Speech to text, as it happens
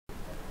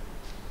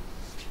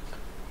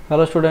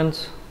Hello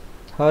students,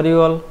 how are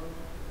you all?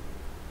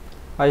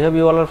 I hope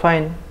you all are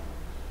fine.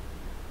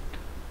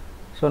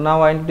 So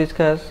now I will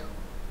discuss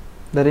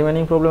the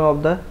remaining problem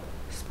of the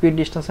speed,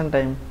 distance and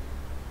time.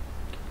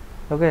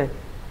 Okay,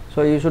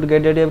 so you should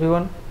get ready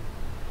everyone,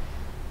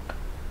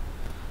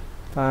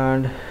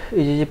 and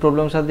easy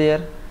problems are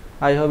there.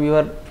 I hope you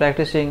are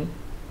practicing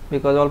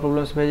because all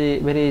problems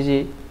very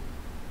easy,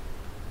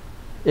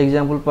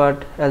 example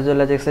part as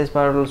well as exercise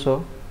part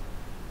also,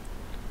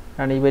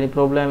 and if any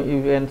problem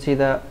you can see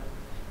the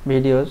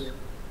videos,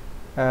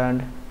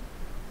 and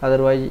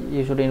otherwise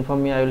you should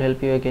inform me. I will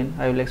help you again,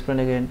 I will explain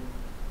again,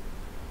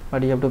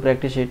 but you have to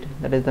practice it.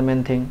 That is the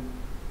main thing.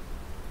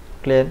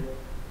 Clear?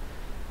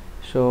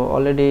 So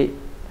already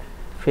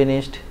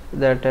finished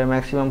that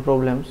maximum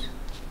problems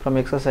from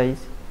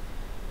exercise.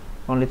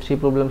 Only 3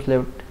 problems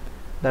left.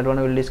 That one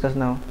I will discuss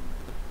now.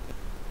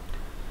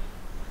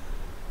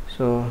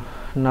 So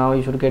now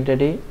you should get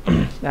ready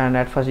and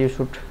at first you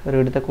should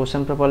read the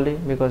question properly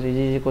because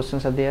easy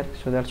questions are there,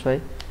 so that's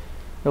why.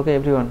 Okay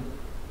everyone.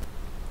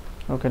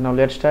 Okay, now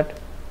let's start.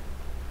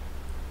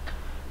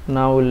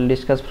 Now we'll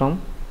discuss from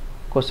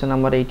question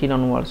number 18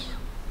 onwards.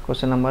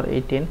 Question number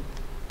 18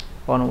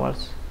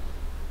 onwards.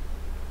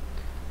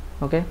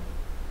 Okay,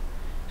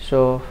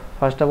 so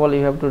first of all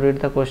you have to read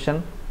the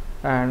question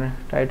and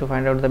try to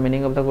find out the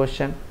meaning of the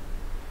question.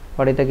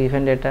 What is the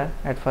given data?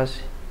 At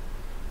first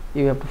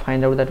you have to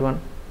find out that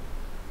one.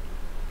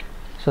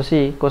 So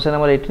see, question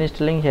number 18 is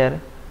telling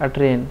here a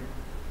train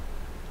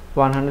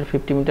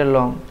 150 meter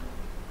long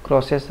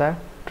crosses a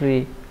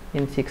tree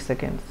in 6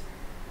 seconds.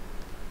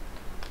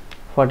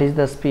 What is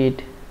the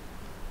speed?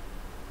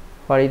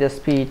 What is the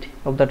speed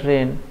of the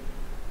train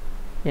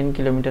in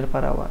kilometer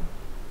per hour?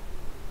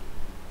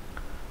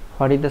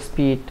 What is the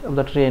speed of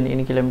the train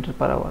in kilometer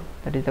per hour?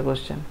 That is the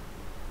question.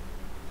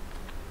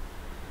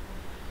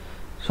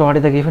 So what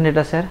is the given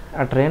data, sir?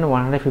 A train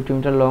 150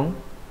 meter long,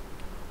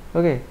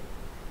 okay,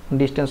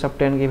 distance of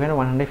train given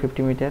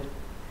 150 meter,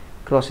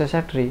 crosses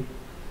a tree.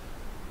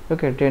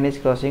 Okay, train is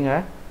crossing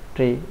a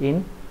tree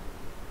in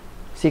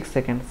 6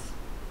 seconds.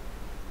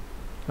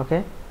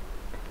 Okay,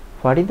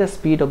 what is the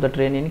speed of the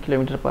train in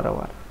kilometer per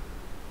hour?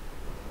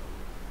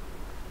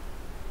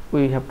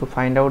 We have to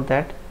find out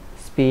that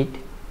speed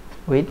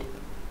with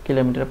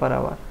kilometer per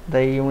hour.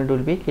 The unit will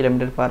be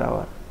kilometer per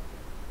hour.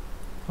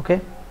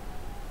 Okay,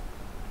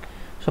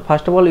 so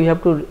first of all we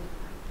have to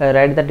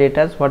write the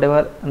data,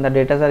 whatever the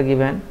data are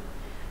given.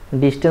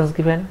 Distance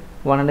given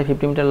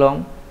 150 meter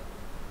long,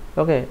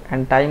 okay,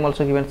 and time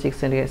also given 6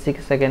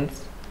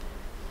 seconds.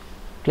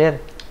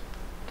 Clear?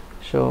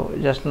 So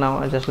just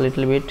now just a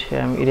little bit I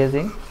am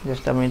erasing,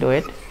 just a minute,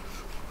 wait.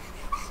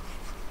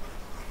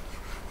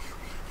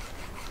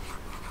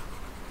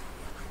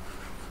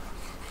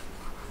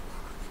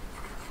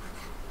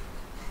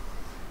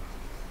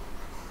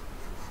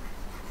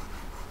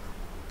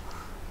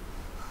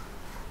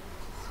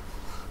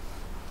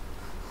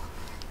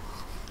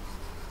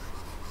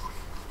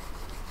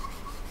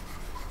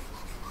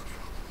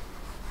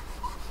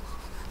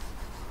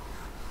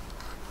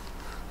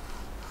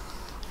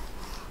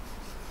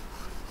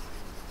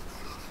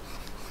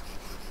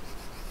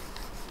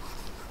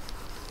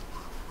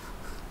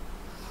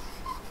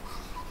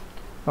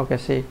 Okay,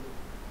 see,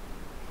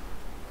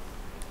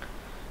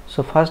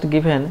 so first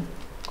given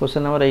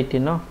question number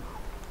 18, no,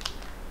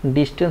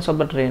 distance of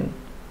the train,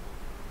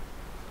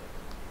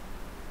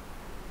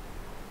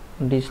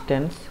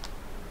 distance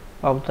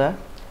of the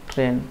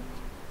train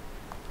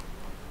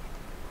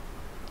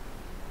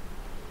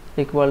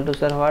equal to,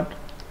 sir, what?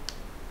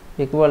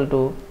 Equal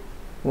to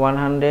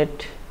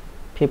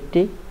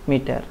 150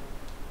 meter,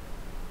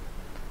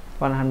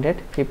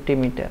 150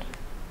 meter.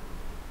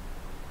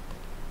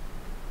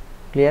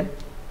 Clear?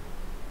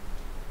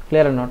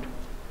 Clear or not?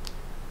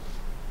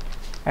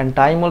 And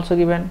time also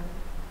given.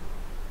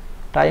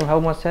 Time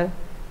how much, sir?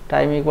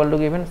 Time equal to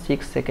given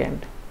 6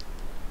 seconds.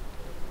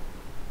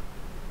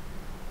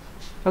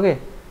 Okay,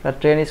 the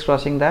train is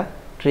crossing the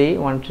tree.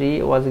 One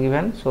tree was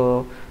given,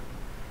 so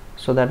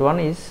that one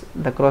is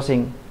the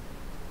crossing.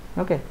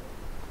 Okay,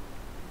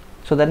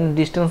 so then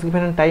distance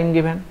given and time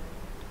given.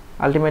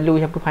 Ultimately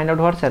we have to find out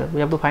what, sir? We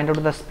have to find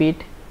out the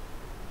speed.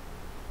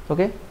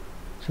 Okay,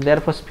 so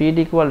therefore speed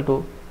equal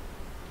to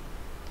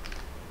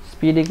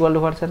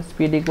what, sir?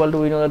 Speed equal to,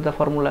 we know that the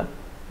formula.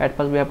 At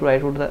first we have to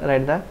write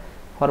the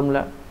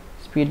formula.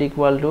 Speed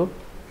equal to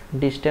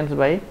distance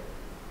by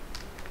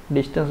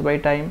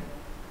time.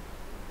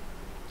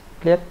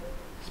 Clear?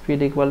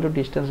 Speed equal to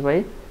distance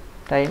by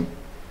time.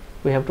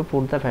 We have to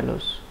put the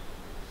values.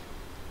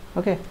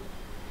 Okay,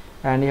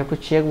 and you have to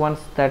check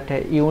once that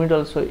unit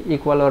also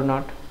equal or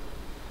not,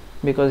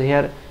 because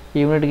here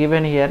unit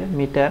given here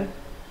meter,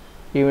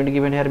 unit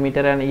given here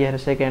meter and here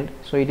second,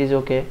 so it is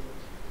okay.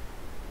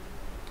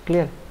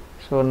 Clear?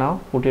 So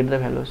now put it the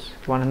values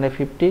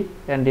 150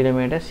 and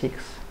denominator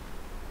 6,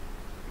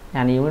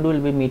 and unit will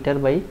be meter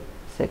by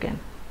second.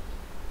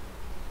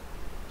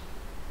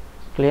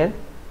 Clear?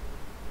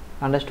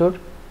 Understood?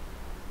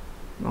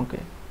 Okay,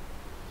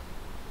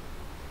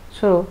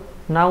 so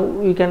now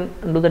we can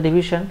do the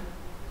division.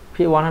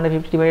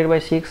 150 divided by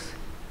 6,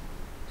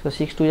 so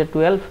 6 2 is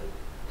 12,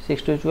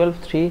 6 2 is 12,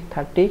 3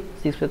 30,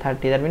 6 to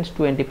 30, that means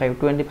 25,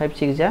 25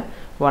 6 is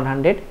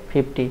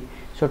 150,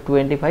 so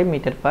 25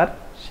 meter per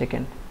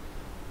second.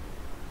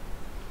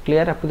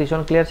 Clear? Up to this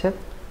one clear, sir?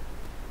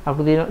 Up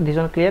to this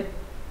one clear?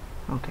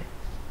 Okay.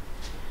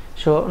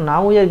 So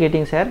now we are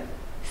getting, sir,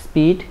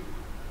 speed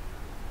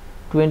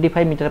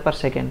 25 meter per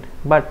second,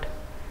 but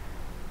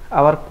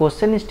our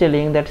question is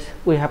telling that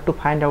we have to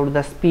find out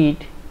the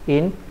speed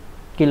in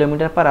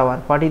kilometer per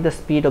hour. What is the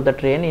speed of the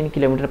train in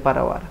kilometer per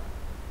hour?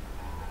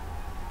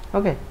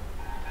 Okay,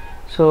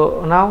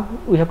 so now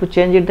we have to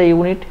change it the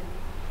unit.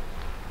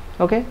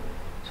 Okay,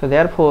 so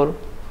therefore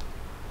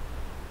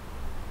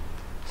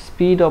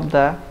speed of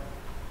the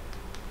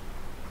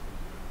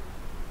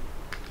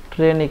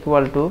train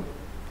equal to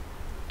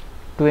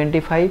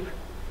 25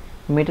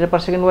 meter per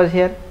second was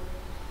here.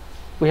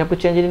 We have to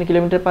change it in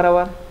kilometer per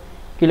hour.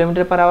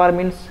 Kilometer per hour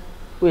means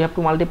we have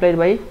to multiply it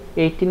by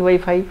 18 by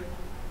 5.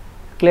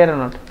 Clear or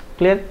not?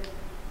 Clear?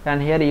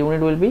 And here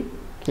unit will be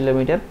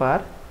kilometer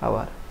per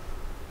hour.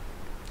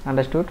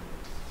 Understood?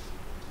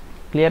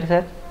 Clear,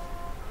 sir?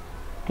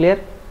 Clear?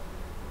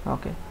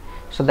 Okay.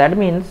 So that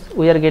means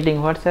we are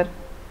getting what, sir?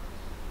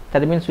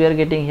 That means we are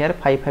getting here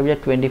 5 5 is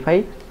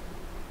 25,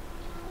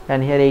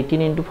 and here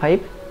 18 into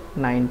 5,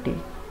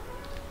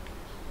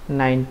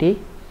 90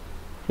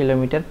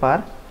 kilometer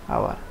per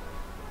hour.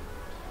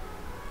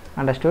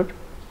 Understood?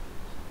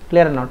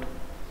 Clear or not?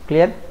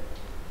 Clear?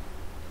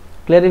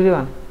 Clear,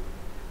 everyone?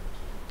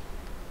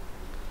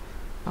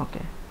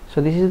 Okay,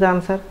 so this is the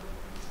answer.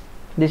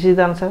 This is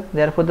the answer.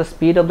 Therefore the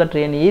speed of the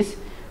train is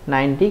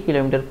 90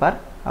 kilometer per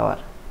hour.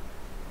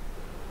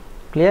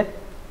 Clear?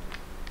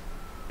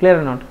 Clear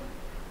or not?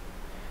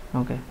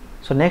 Okay,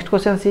 so next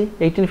question, see,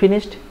 18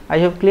 finished. I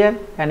hope clear,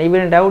 and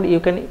even in doubt you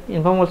can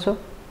inform also.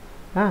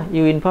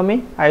 You inform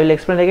me, I will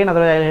explain again,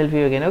 otherwise I will help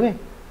you again. Okay,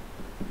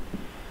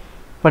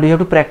 but you have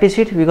to practice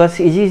it, because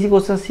easy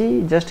questions,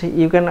 see, just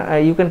you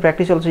can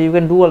practice also, you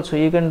can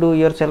do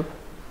yourself.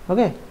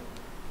 Okay,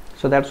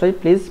 so that's why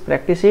please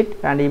practice it,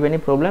 and if any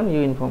problem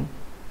you inform.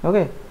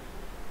 Okay,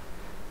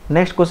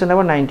 next question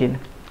number 19.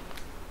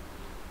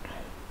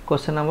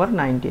 Question number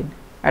 19.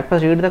 At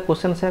first read the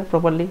question, sir,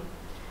 properly.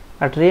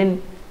 A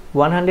train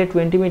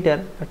 120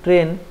 meter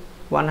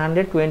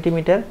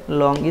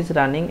long is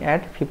running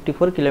at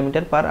 54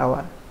 km per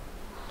hour.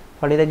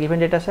 What is the given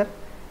data, sir?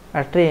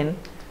 A train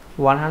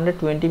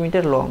 120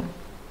 meter long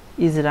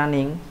is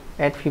running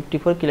at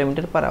 54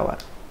 km per hour.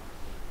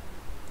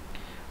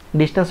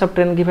 Distance of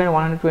train given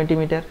 120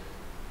 meter.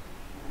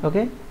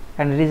 Okay,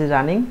 and it is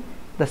running,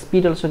 the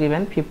speed also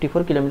given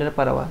 54 km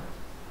per hour.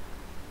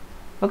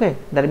 Okay,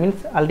 that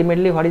means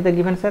ultimately what is the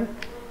given, sir?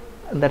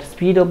 The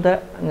speed of the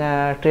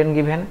train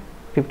given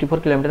 54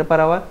 km per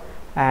hour,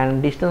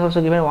 and distance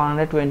also given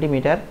 120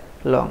 meter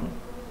long.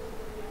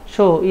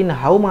 So in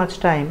how much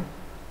time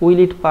will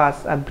it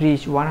pass a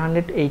bridge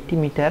 180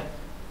 meter?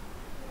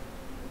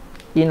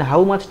 In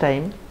how much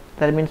time?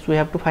 That means we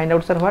have to find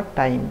out, sir, what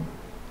time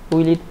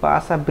will it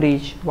pass a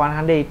bridge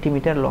 180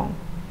 meter long.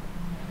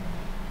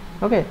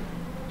 Okay,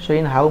 so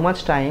in how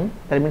much time,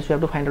 that means we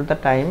have to find out the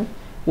time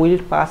will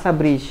it pass a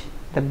bridge.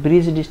 The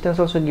bridge distance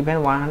also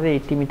given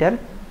 180 meter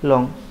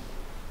long.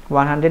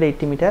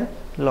 180 meter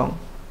long.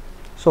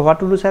 So what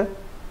to do, sir?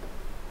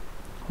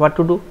 What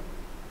to do?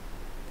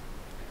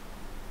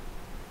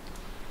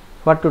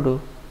 What to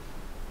do?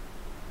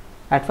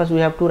 At first we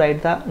have to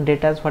write the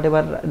data,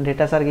 whatever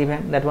data are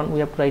given, that one we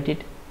have to write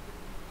it.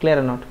 Clear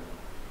or not?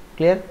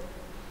 Clear?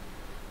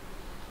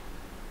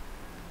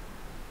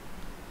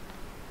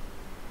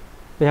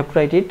 We have to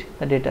write it,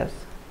 the data.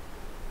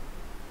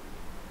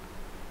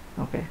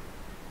 Okay,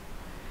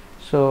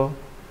 so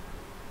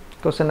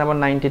question number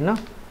 19, no?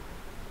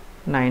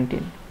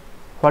 19.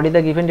 What is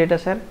the given data,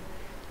 sir?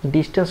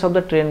 Distance of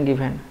the train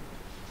given.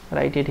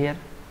 Write it here.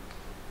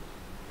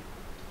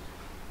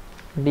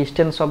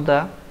 Distance of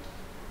the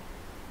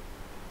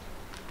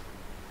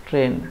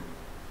train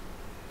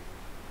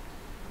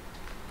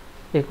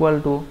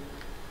equal to,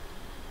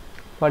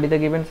 what is the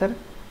given, sir?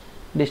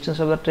 Distance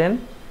of the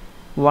train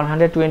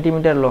 120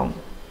 meter long.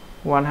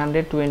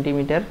 120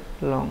 meter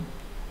long.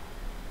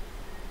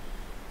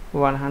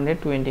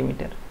 120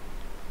 meter.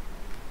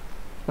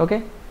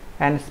 Okay,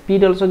 and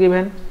speed also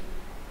given.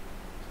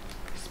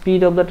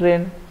 Speed of the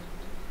train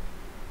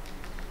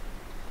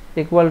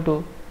equal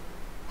to,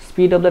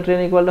 speed of the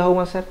train equal to how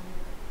much, sir?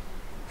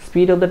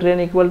 Speed of the train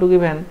equal to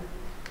given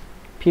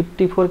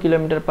 54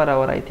 km per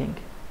hour, I think.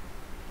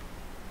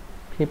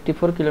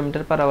 54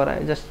 km per hour.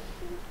 I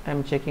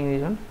am checking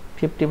this one.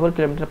 54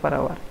 km per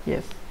hour.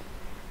 Yes,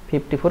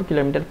 54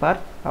 km per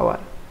hour.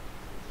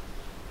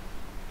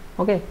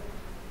 Okay.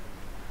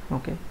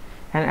 Okay,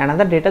 and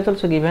another data is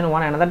also given.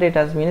 Another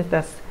data means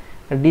the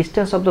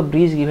distance of the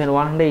bridge given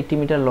 180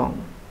 meter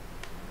long.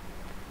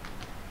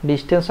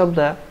 Distance of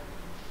the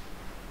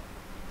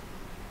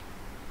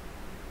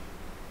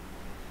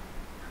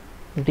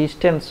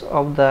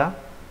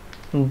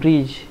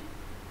bridge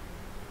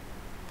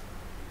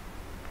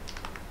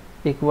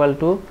equal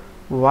to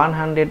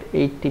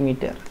 180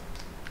 meter.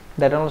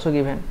 that one also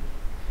given.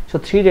 So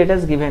 3 data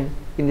is given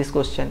in this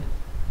question.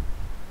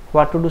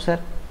 What to do, sir?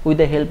 With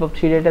the help of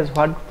 3 data,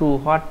 what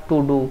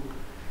to do?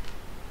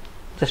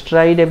 Just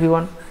try it,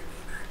 everyone.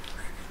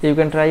 You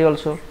can try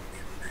also.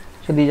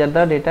 So these are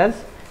the data.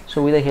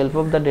 So with the help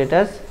of the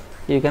data,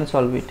 you can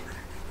solve it.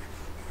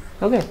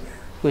 Okay,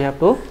 we have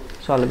to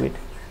solve it.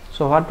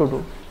 So what to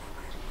do?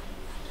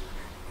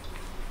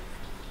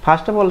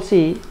 First of all,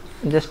 see,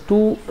 just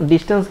 2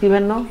 distance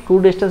given now.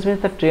 2 distance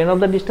means the train of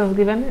the distance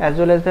given, as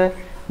well as the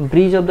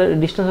bridge of the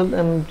distance of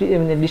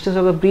the distance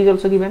of the bridge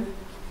also given.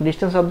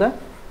 Distance of the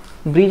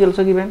bridge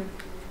also given.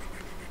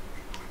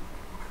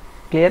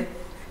 Clear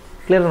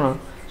or not?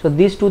 So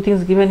these 2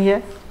 things given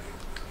here.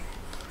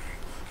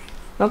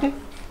 Okay,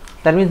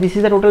 that means this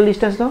is the total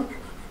distance now.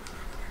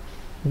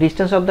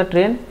 Distance of the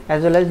train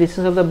as well as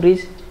distance of the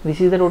bridge.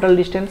 This is the total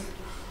distance.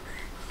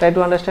 Try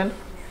to understand.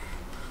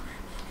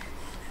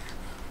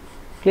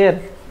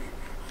 Clear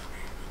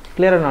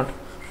or not?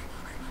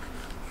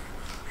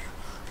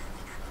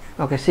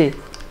 Okay, see,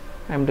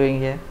 I am doing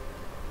here.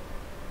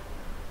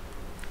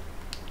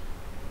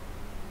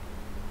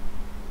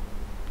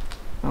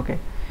 Okay,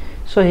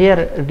 so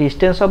here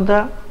distance of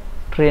the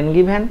train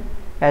given,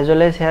 as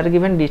well as here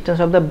given distance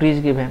of the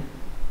bridge given.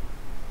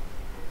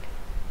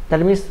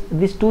 That means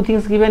these 2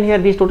 things given here,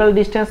 this total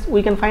distance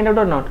we can find out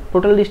or not?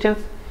 Total distance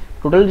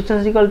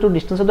is equal to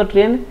distance of the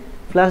train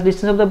plus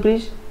distance of the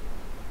bridge.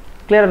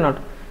 Clear or not?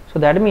 So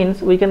that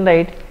means we can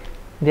write,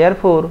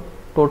 therefore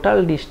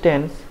total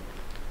distance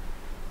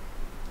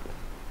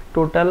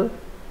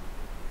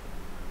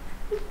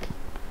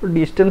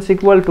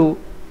equal to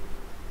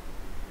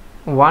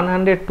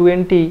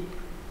 120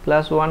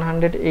 plus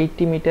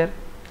 180 meter.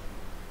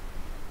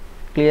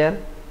 Clear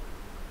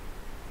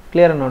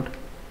or not?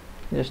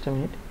 Just a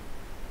minute.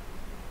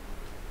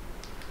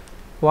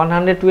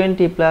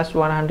 120 plus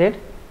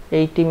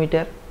 180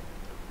 meter.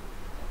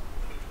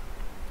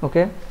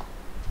 Okay,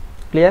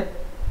 clear?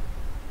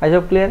 I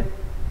hope clear.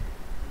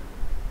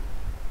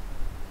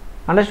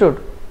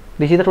 Understood?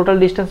 This is the total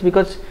distance,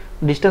 because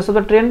distance of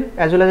the train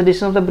as well as the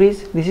distance of the bridge,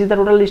 this is the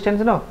total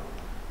distance. No,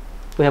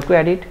 we have to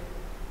add it.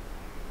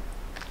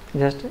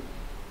 Just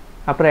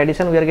after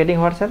addition we are getting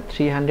what, sir?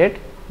 300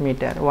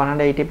 meter.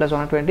 180 plus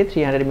 120,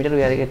 300 meter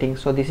we are getting.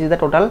 So this is the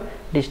total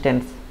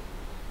distance.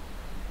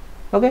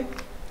 Okay,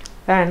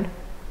 and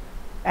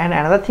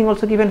another thing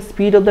also given,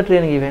 speed of the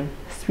train given.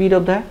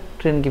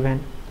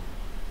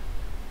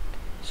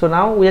 So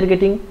now we are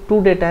getting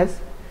 2 data.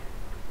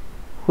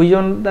 Which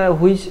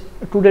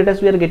 2 data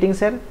we are getting,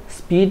 sir?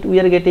 Speed we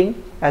are getting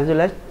as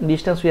well as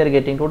distance we are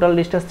getting. Total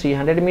distance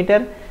 300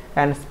 meter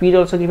and speed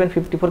also given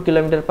 54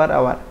 km per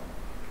hour.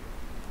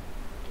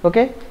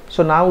 Okay,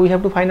 so now we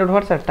have to find out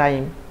what's our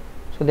time.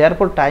 So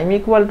therefore time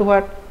equal to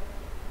what?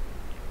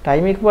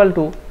 Time equal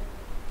to,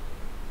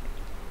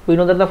 we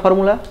know that the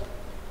formula,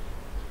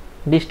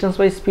 distance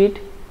by speed.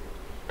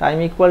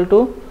 Time equal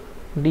to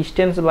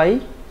distance by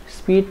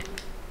speed.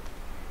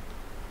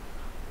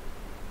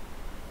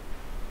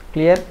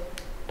 Clear?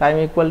 Time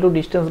equal to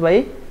distance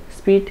by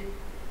speed.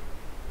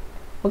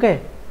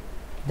 Okay,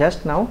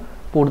 just now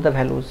put the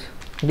values.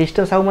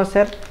 Distance how much,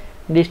 sir?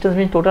 Distance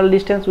means total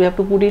distance, we have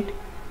to put it.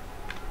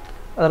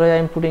 Otherwise I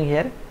am putting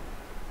here.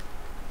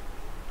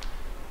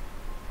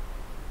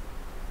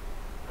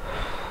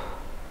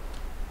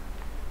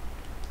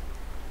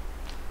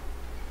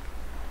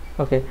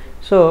 Okay,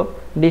 so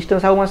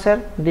distance how much,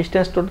 sir?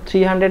 Distance to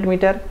 300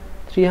 meter,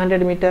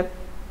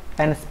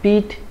 and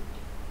speed,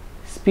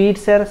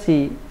 sir.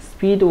 See,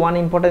 speed, one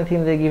important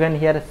thing they given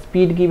here,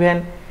 speed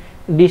given.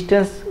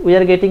 Distance we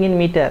are getting in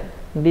meter,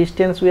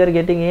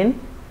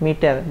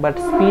 but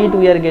speed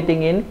we are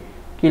getting in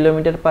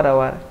kilometer per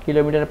hour.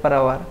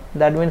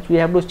 That means we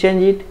have to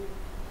change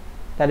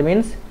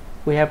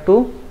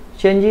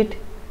it.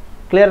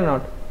 Clear or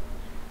not?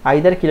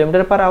 Either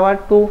kilometer per hour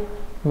to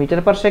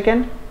meter per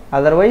second,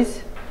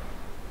 otherwise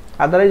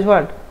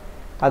what?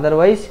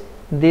 Otherwise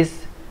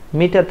this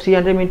meter,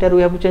 300 meter,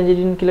 we have to change it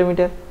in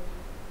kilometer.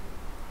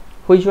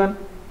 Which one?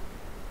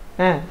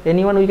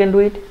 Anyone we can do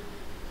it.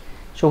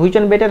 So which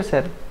one better,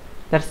 sir?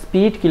 That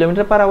speed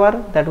kilometer per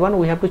hour, that one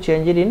we have to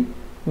change it in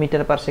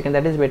meter per second,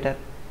 that is better.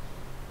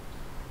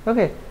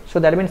 Okay, so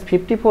that means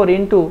 54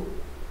 into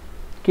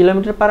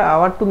kilometer per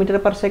hour to meter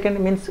per second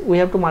means we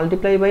have to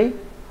multiply by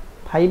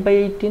 5 by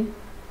 18,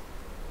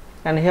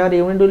 and here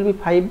unit will be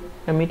 5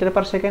 meter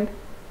per second.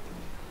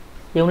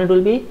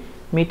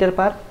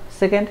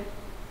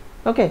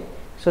 Okay,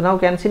 so now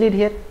cancel it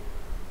here.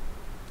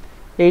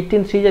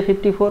 18 3 is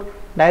 54.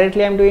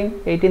 Directly I am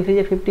doing 18 3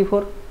 is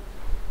 54.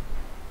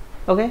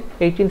 Okay,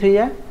 18 3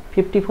 is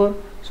 54.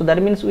 So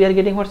that means we are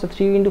getting what's the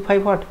 3 into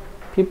 5 what?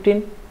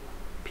 15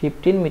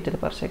 meter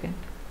per second.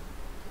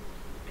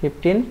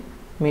 15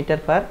 meter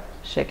per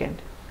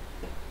second.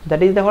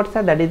 That is the what's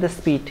that? That is the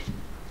speed.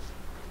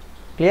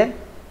 Clear?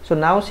 So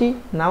now see,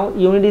 now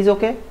unit is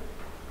okay,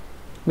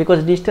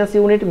 because distance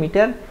unit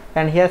meter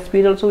and here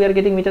speed also we are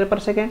getting meter per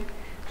second.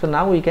 So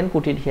now we can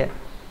put it here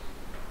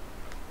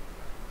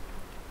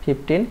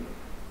 15.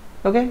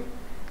 Okay,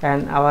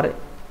 and our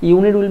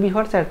unit will be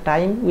what, sir?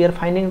 Time. We are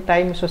finding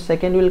time, so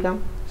second will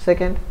come.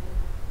 Second.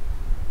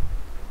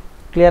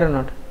 Clear or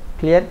not?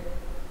 Clear?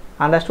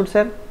 Understood,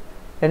 sir?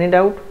 Any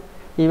doubt?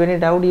 If any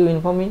doubt, you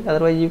inform me,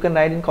 otherwise you can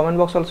write in comment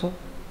box also.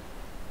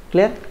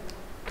 Clear?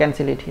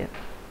 Cancel it here.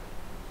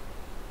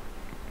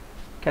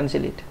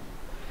 Cancel it.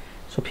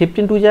 So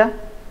 15 2 ja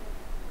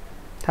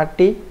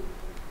 30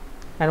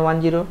 and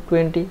 1 0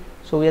 20.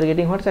 So we are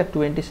getting what, sir?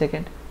 20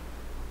 second.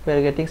 We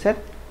are getting, sir,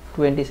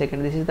 20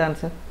 second. This is the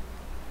answer.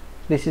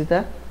 This is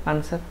the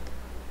answer.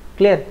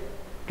 Clear?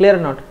 Clear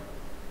or not?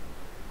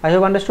 I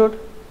have understood.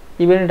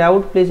 If any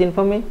doubt, please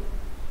inform me.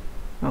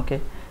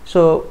 Okay.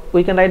 So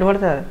we can write what,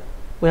 sir?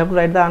 We have to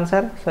write the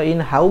answer. So in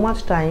how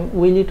much time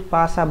will it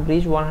pass a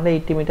bridge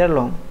 180 meter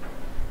long?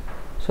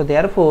 So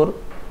therefore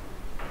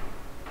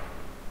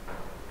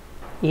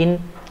in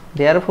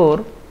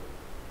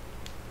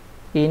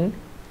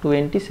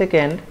 20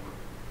 second,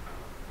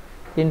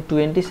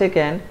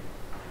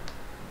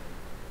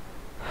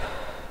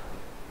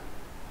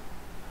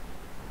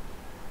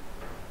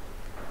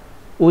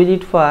 will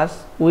it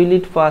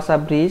pass a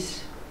bridge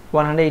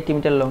 180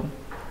 meter long?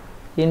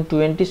 In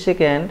 20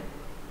 second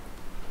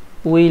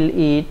will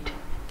it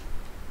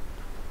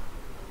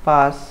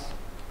pass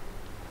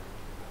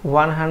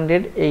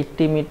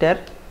 180 meter,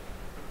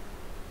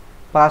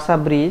 pass a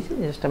bridge,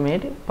 just a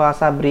minute,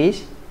 pass a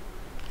bridge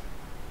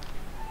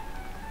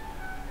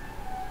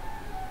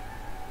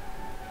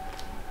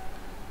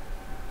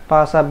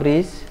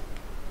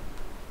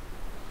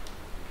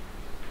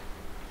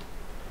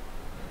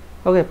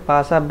okay,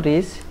 pass a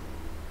bridge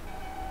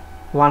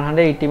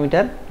 180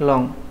 meter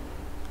long,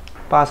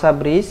 pass a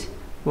bridge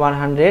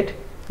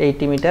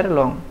 180 meter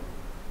long.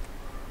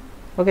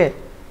 Okay,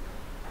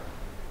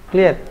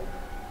 clear?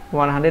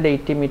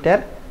 180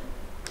 meter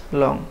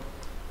long.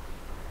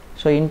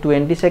 So in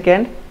 20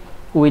 second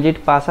will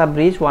it pass a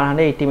bridge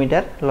 180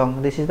 meter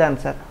long? This is the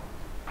answer.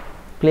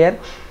 Clear?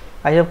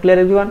 I have clear,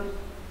 everyone?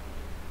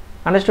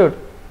 Understood?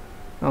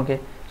 Okay.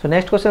 So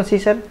next question, see,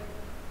 sir.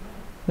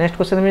 Next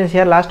question means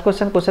here last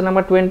question, question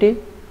number 20.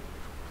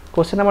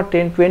 Question number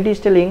 20 is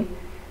telling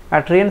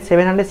a train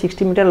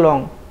 760 meter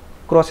long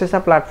crosses a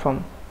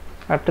platform.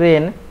 A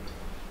train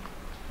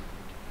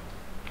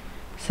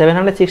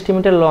 760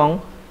 meter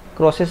long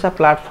crosses a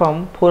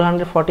platform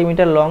 440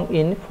 meter long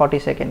in 40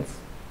 seconds.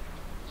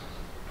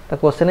 The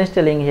question is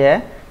telling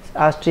here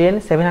a train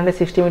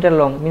 760 meter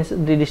long, means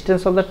the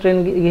distance of the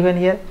train given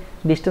here.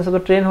 Distance of the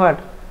train what?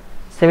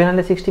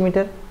 760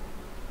 meter.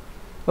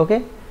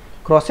 Okay.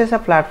 Crosses a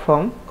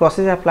platform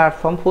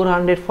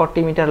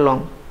 440 meter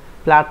long.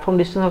 Platform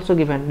distance also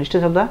given.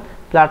 Distance of the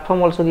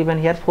platform also given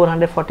here,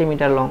 440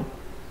 meter long.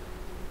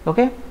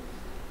 Okay.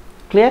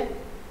 Clear?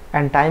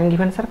 And time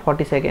given, sir,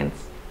 40 seconds.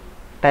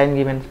 Time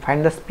given.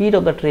 Find the speed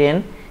of the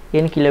train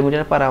in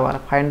kilometer per hour.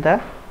 Find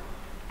the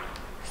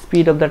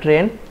speed of the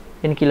train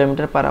in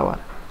kilometer per hour.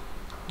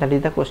 That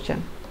is the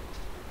question.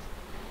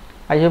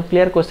 I hope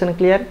clear. Question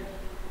clear?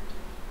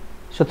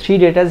 So 3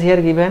 data is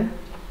here given.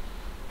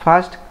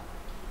 First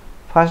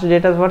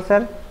data is what,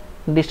 sir?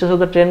 Distance of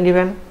the train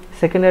given.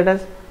 Second data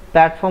is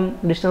platform,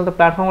 distance of the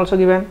platform also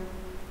given.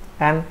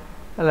 And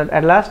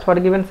at last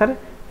what given, sir?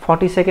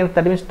 40 seconds.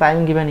 That means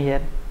time given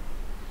here.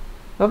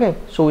 Okay.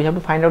 So we have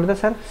to find out the,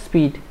 sir,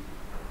 speed.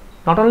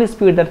 Not only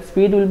speed, that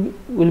speed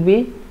will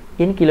be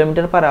in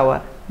kilometer per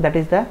hour. That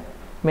is the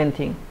main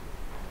thing.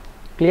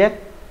 Clear?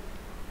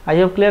 I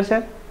hope clear,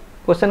 sir.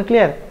 Question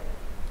clear?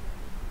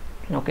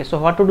 Okay. So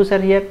what to do, sir,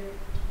 here?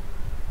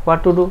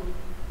 What to do?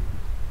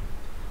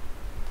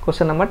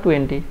 Question number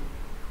 20.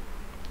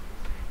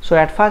 So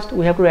at first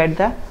we have to write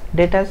the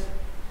data.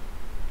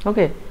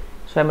 Okay.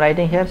 So I am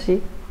writing here,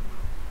 see,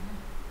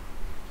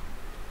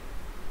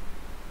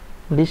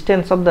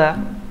 distance of the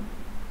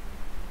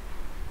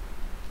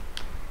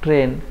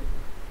train.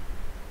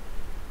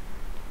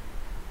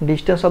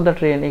 Distance of the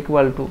train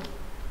equal to,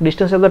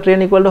 distance of the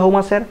train equal to how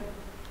much, sir?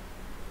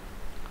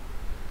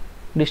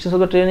 Distance of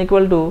the train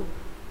equal to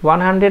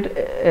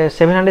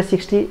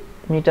 760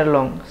 meter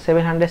long.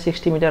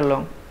 760 meter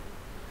long.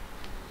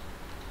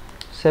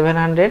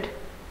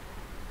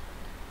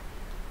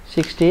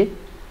 760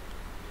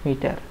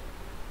 meter.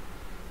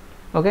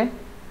 Okay.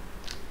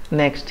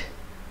 Next,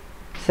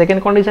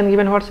 second condition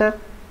given what, sir?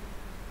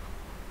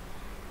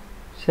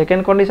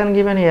 Second condition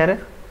given here,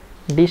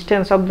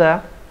 distance of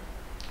the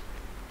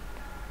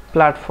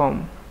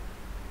platform.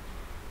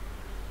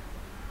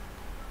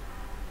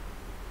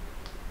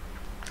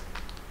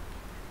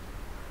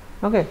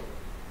 Okay.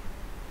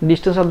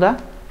 Distance of the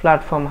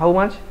platform, how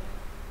much?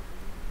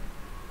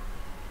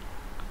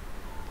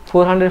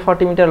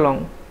 440 meter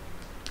long.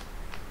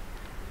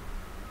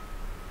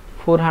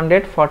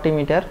 440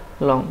 meter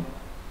long.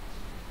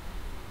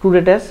 Two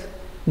data,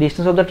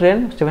 distance of the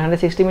train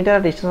 760 meter,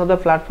 distance of the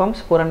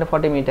platforms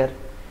 440 meter.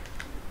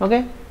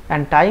 Okay.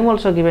 And time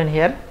also given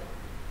here.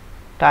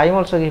 Time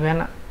also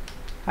given,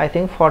 I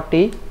think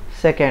 40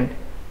 second.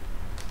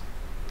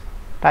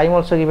 Time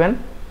also given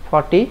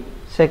 40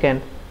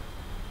 second.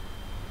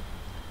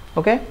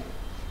 Okay.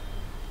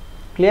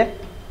 Clear?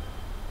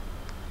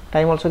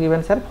 Time also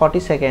given, sir, 40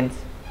 seconds.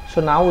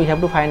 So now we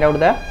have to find out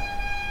the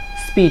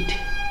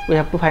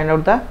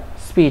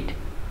speed.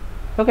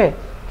 Okay,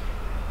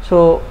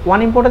 so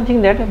one important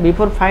thing that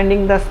before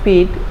finding the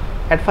speed,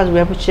 at first we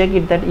have to check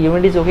it that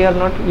unit is okay or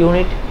not.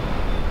 Unit,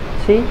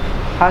 see,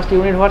 first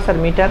unit what's are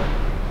meter,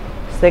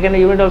 second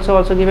unit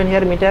also given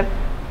here meter,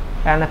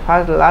 and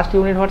first last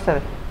unit what's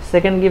are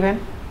second given.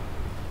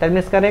 That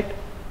means correct.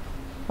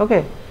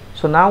 Okay,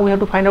 so now we have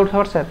to find out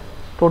what's are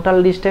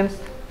total distance.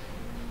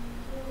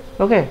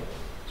 Okay,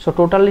 so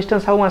total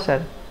distance how much,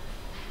 sir?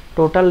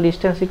 Total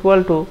distance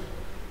equal to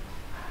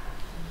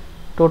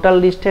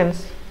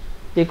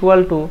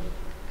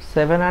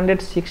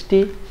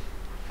 760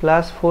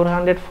 plus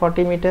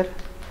 440 meter.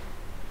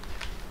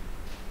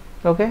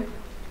 Okay,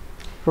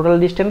 total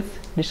distance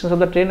of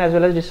the train as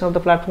well as distance of the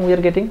platform we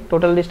are getting.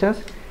 Total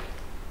distance,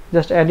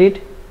 just add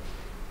it.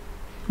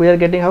 We are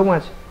getting how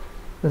much?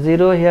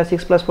 0 here,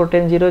 6 plus 4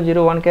 10, 0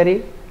 0 1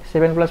 carry,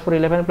 7 plus 4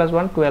 11 plus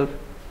 1 12.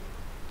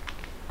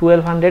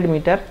 1200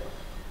 meter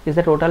is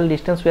the total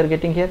distance we are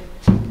getting here.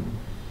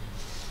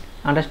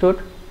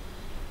 Understood?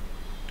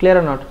 Clear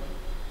or not?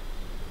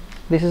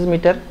 This is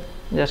meter,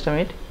 just a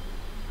minute.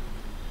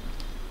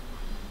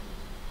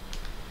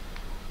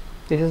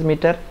 This is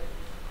meter.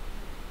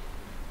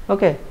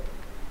 Okay,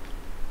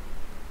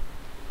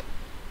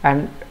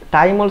 and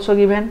time also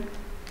given.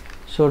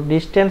 So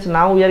distance,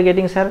 now we are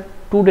getting, sir,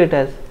 two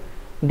data,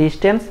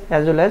 distance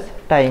as well as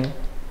time.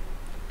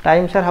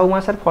 Time, sir, how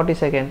much, sir? 40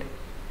 seconds.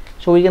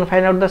 So we can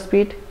find out the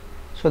speed.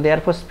 So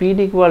therefore speed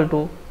equal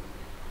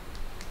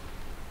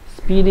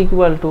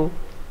to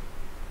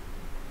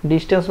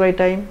distance by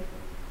time.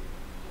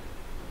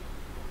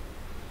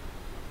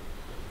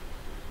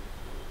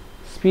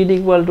 Speed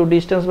equal to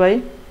distance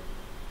by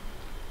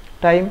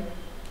time.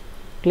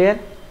 Clear?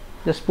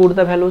 Just put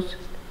the values.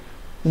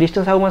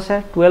 Distance how much,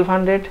 sir?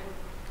 1200.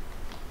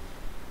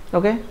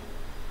 Okay,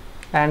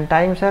 and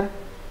time, sir,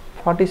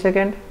 40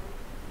 seconds.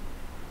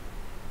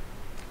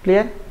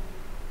 Clear?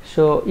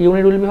 So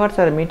unit will be what,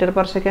 sir? Meter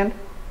per second.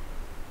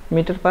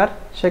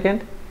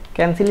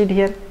 Cancel it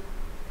here.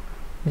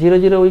 0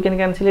 0 we can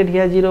cancel it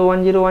here. 0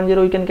 1 0 1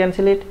 0 we can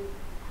cancel it.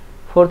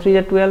 4 3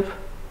 is 12.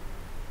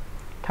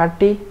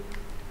 30.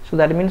 So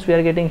that means we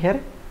are getting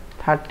here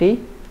 30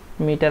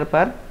 meter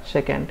per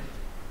second.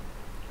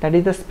 That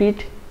is the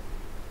speed.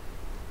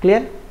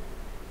 Clear?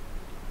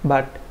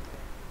 But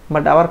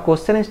our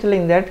question is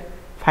telling that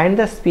find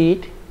the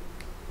speed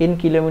in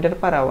kilometer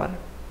per hour.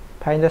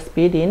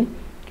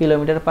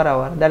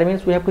 That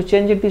means we have to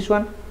change it, this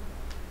one.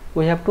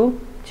 We have to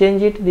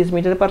change it, this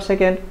meter per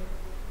second.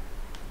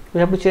 We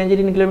have to change it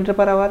in kilometer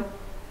per hour.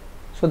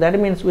 So that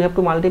means we have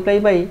to multiply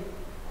by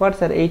what,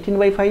 sir? 18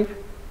 by 5.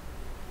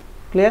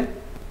 Clear?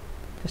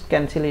 Just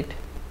cancel it.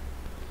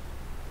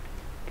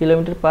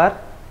 Kilometer per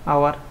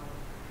hour.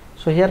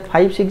 So here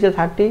 5 6 is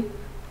 30.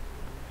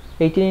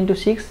 18 into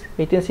 6,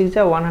 18 6 is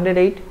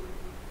 108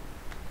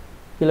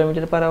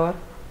 kilometer per hour.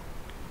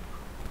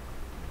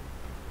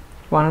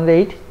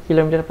 108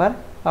 kilometer per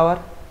hour.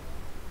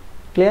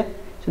 Clear?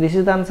 So this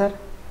is the answer.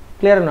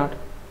 Clear or not?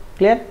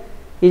 Clear?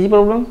 Easy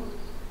problem,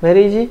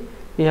 very easy.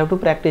 You have to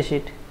practice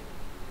it.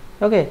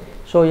 Okay,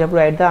 so you have to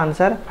write the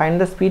answer.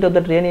 Find the speed of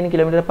the train in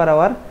kilometer per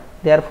hour.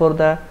 Therefore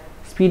the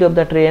speed of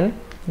the train,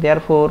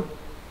 the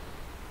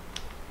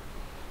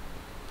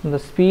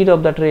speed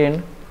of the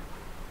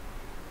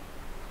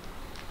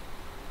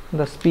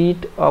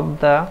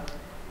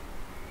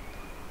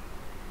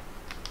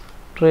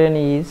train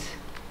is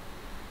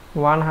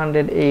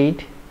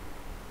 108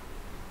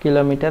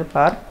 kilometer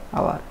per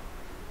hour.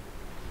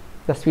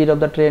 The speed of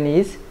the train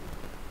is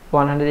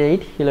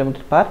 108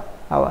 kilometer per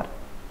hour.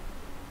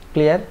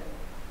 Clear?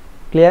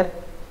 Clear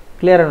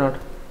or not?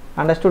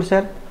 Understood,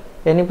 sir?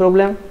 Any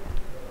problem?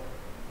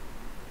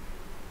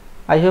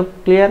 I hope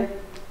clear.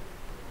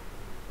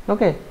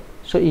 Okay,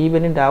 so if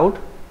any doubt,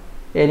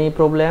 any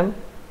problem,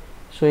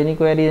 so any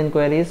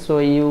queries, so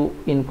you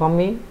inform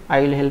me.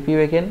 I will help you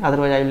again,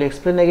 otherwise I will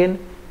explain again.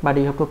 But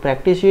you have to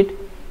practice it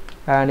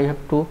and you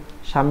have to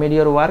submit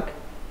your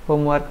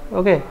homework.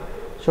 Okay,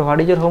 so what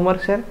is your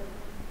homework, sir?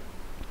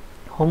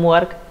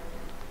 Homework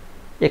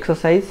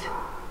exercise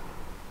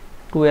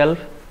 12,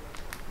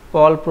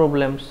 all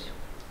problems.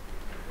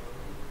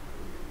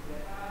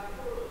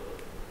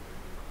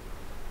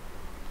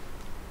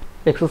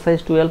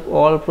 Exercise 12,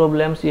 all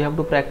problems, you have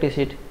to practice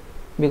it,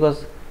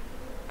 because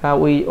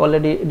we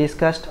already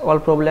discussed all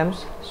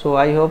problems. So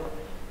I hope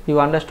you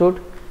understood.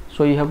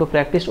 So you have to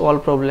practice all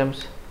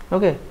problems.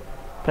 Okay,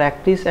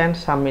 practice and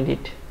submit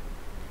it.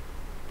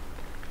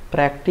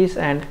 Practice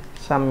and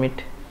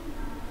submit.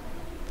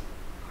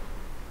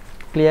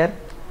 Clear?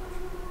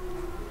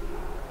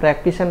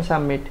 Practice and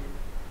submit.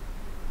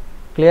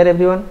 Clear,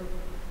 everyone?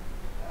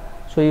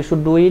 So you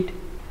should do it,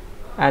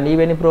 and if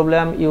any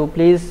problem, you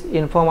please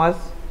inform us.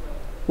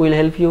 We will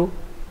help you.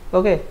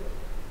 Okay,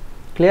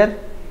 clear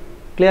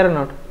or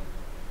not?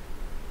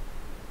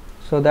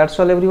 So that's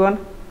all, everyone.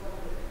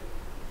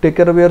 Take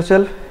care of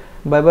yourself.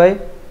 Bye bye.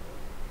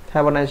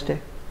 Have a nice day.